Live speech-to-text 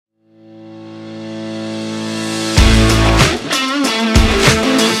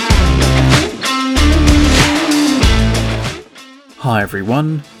Hi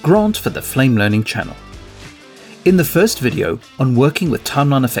everyone, Grant for the Flame Learning channel. In the first video on working with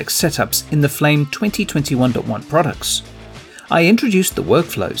TimelineFX Setups in the Flame 2021.1 products, I introduced the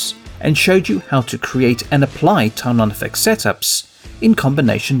workflows and showed you how to create and apply TimelineFX Setups in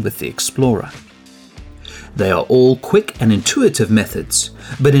combination with the Explorer. They are all quick and intuitive methods,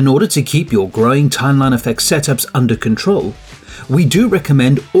 but in order to keep your growing TimelineFX setups under control, we do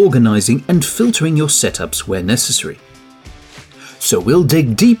recommend organizing and filtering your setups where necessary. So we'll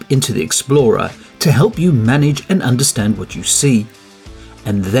dig deep into the Explorer to help you manage and understand what you see,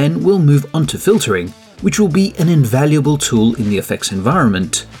 and then we'll move on to filtering, which will be an invaluable tool in the FX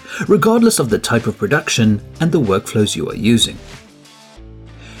environment, regardless of the type of production and the workflows you are using.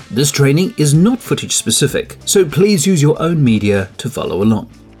 This training is not footage specific, so please use your own media to follow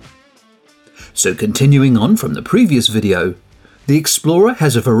along. So continuing on from the previous video, the Explorer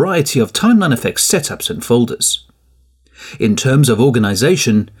has a variety of TimelineFX setups and folders. In terms of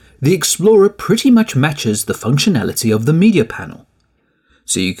organization, the Explorer pretty much matches the functionality of the media panel.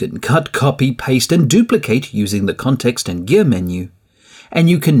 So you can cut, copy, paste and duplicate using the context and gear menu, and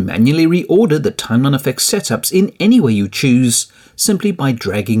you can manually reorder the TimelineFX setups in any way you choose simply by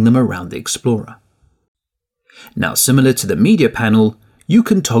dragging them around the Explorer. Now, similar to the media panel, you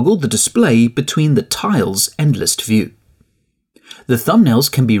can toggle the display between the tiles and list view. The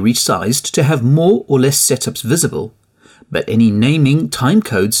thumbnails can be resized to have more or less setups visible, but any naming,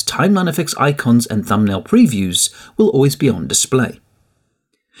 timecodes, TimelineFX icons and thumbnail previews will always be on display.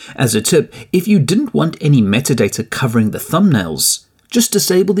 As a tip, if you didn't want any metadata covering the thumbnails, just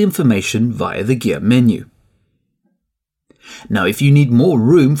disable the information via the gear menu. Now, if you need more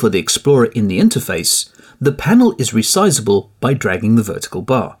room for the Explorer in the interface, the panel is resizable by dragging the vertical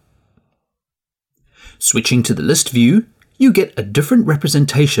bar. Switching to the list view, you get a different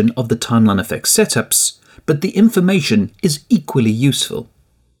representation of the TimelineFX setups, but the information is equally useful.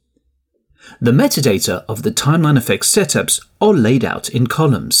 The metadata of the TimelineFX setups are laid out in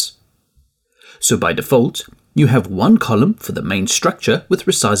columns. So by default, you have one column for the main structure with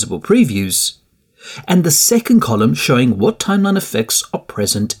resizable previews, and the second column showing what TimelineFX are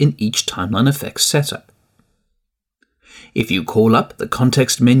present in each TimelineFX setup. If you call up the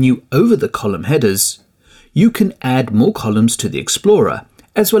context menu over the column headers, you can add more columns to the Explorer,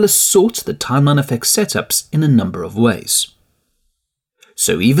 as well as sort the TimelineFX setups in a number of ways.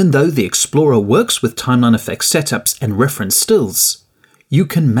 So even though the Explorer works with TimelineFX setups and reference stills, you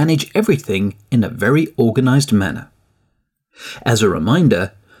can manage everything in a very organized manner. As a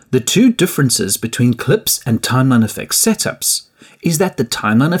reminder, the two differences between clips and TimelineFX setups is that the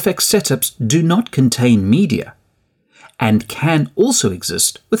TimelineFX setups do not contain media and can also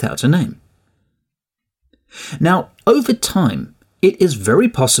exist without a name. Now, over time, it is very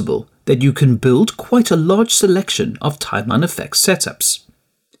possible that you can build quite a large selection of TimelineFX setups.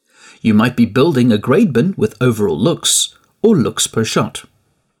 You might be building a grade bin with overall looks or looks per shot.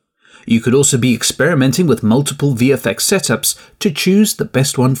 You could also be experimenting with multiple VFX setups to choose the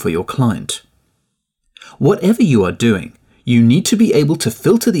best one for your client. Whatever you are doing, you need to be able to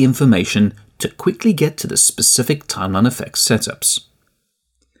filter the information to quickly get to the specific TimelineFX setups.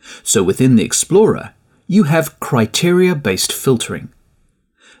 So within the Explorer, you have criteria-based filtering.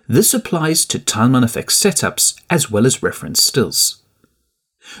 This applies to TimelineFX setups as well as reference stills.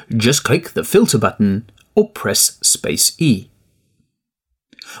 Just click the Filter button or press Space E.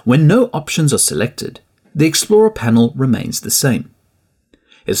 When no options are selected, the Explorer panel remains the same.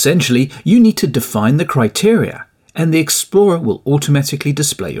 Essentially, you need to define the criteria, and the Explorer will automatically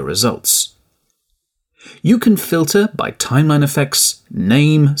display your results. You can filter by TimelineFX,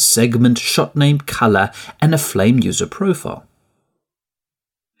 name, segment, shot name, color, and a Flame user profile.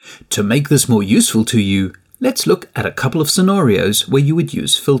 To make this more useful to you, let's look at a couple of scenarios where you would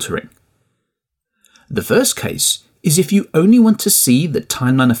use filtering. The first case is if you only want to see the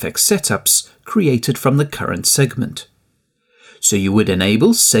TimelineFX setups created from the current segment. So you would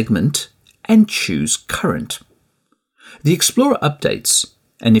enable Segment and choose Current. The Explorer updates,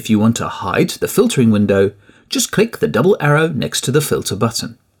 and if you want to hide the filtering window, just click the double arrow next to the Filter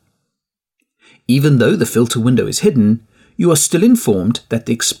button. Even though the filter window is hidden, you are still informed that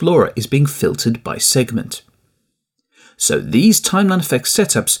the Explorer is being filtered by segment. So these TimelineFX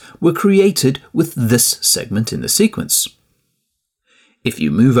setups were created with this segment in the sequence. If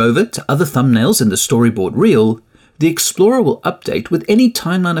you move over to other thumbnails in the storyboard reel, the Explorer will update with any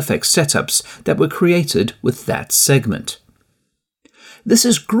TimelineFX setups that were created with that segment. This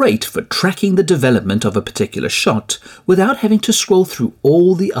is great for tracking the development of a particular shot without having to scroll through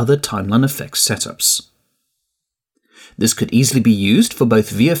all the other TimelineFX setups. This could easily be used for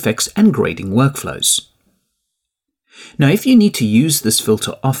both VFX and grading workflows. Now, if you need to use this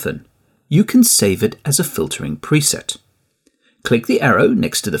filter often, you can save it as a filtering preset. Click the arrow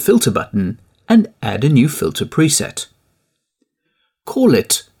next to the filter button and add a new filter preset. Call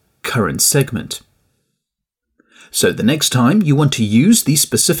it Current Segment. So the next time you want to use these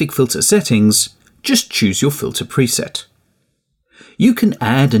specific filter settings, just choose your filter preset. You can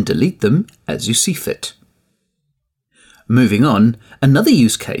add and delete them as you see fit. Moving on, another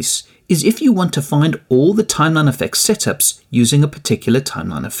use case is if you want to find all the TimelineFX setups using a particular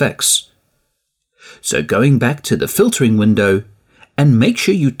TimelineFX. So going back to the filtering window, and make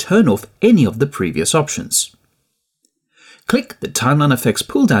sure you turn off any of the previous options. Click the TimelineFX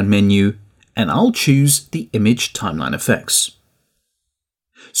pull-down menu, and I'll choose the image TimelineFX.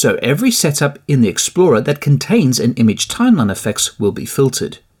 So every setup in the Explorer that contains an image TimelineFX will be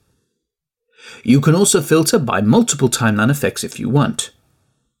filtered. You can also filter by multiple TimelineFX if you want.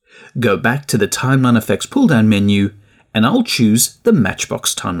 Go back to the TimelineFX pull-down menu, and I'll choose the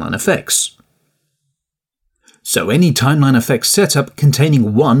Matchbox TimelineFX. So any TimelineFX setup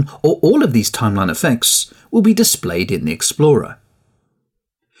containing one or all of these TimelineFX will be displayed in the Explorer.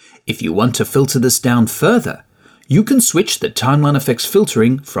 If you want to filter this down further, you can switch the TimelineFX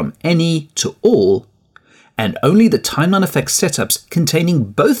filtering from any to all, and only the TimelineFX setups containing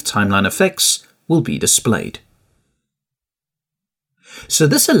both TimelineFX will be displayed. So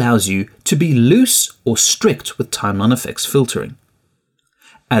this allows you to be loose or strict with TimelineFX filtering.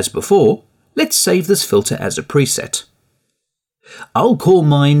 As before, let's save this filter as a preset. I'll call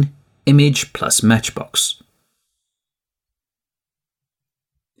mine Image plus Matchbox.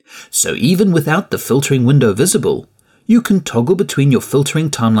 So even without the filtering window visible, you can toggle between your filtering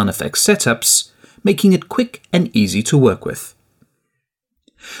TimelineFX setups, making it quick and easy to work with.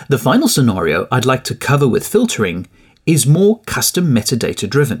 The final scenario I'd like to cover with filtering is more custom metadata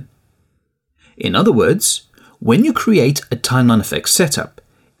driven. In other words, when you create a TimelineFX setup,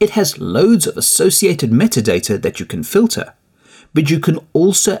 it has loads of associated metadata that you can filter, but you can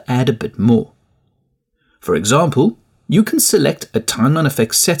also add a bit more. For example, you can select a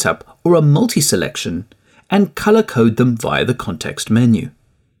TimelineFX setup or a multi-selection and color code them via the context menu.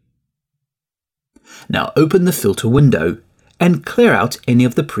 Now open the filter window and clear out any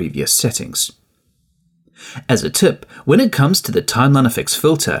of the previous settings. As a tip, when it comes to the TimelineFX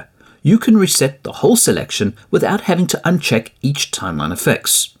filter, you can reset the whole selection without having to uncheck each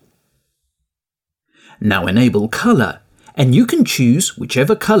TimelineFX. Now enable color, and you can choose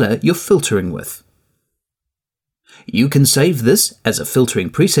whichever color you're filtering with. You can save this as a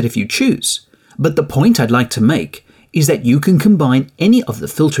filtering preset if you choose, but the point I'd like to make is that you can combine any of the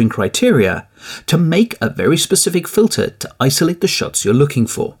filtering criteria to make a very specific filter to isolate the shots you're looking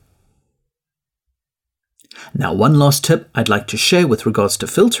for. Now, one last tip I'd like to share with regards to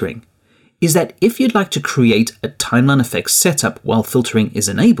filtering is that if you'd like to create a TimelineFX setup while filtering is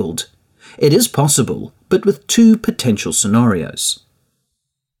enabled, it is possible, but with two potential scenarios.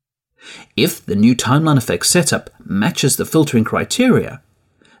 If the new TimelineFX setup matches the filtering criteria,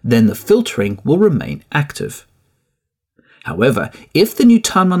 then the filtering will remain active. However, if the new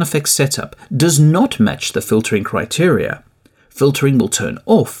TimelineFX setup does not match the filtering criteria, filtering will turn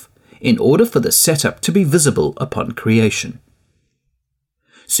off in order for the setup to be visible upon creation.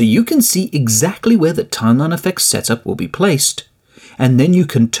 So you can see exactly where the TimelineFX setup will be placed, and then you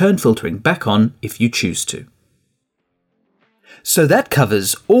can turn filtering back on if you choose to. So that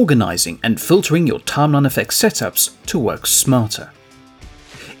covers organizing and filtering your TimelineFX setups to work smarter.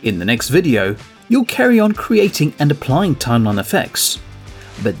 In the next video, you'll carry on creating and applying TimelineFX,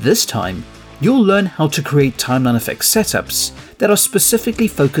 but this time you'll learn how to create TimelineFX setups that are specifically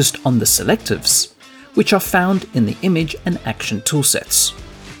focused on the selectives, which are found in the image and action toolsets.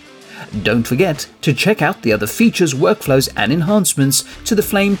 Don't forget to check out the other features, workflows, and enhancements to the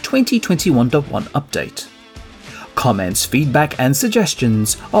Flame 2021.1 update. Comments, feedback, and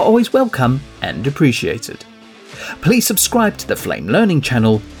suggestions are always welcome and appreciated. Please subscribe to the Flame Learning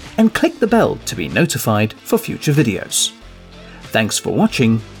channel and click the bell to be notified for future videos. Thanks for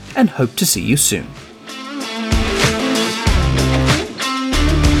watching and hope to see you soon.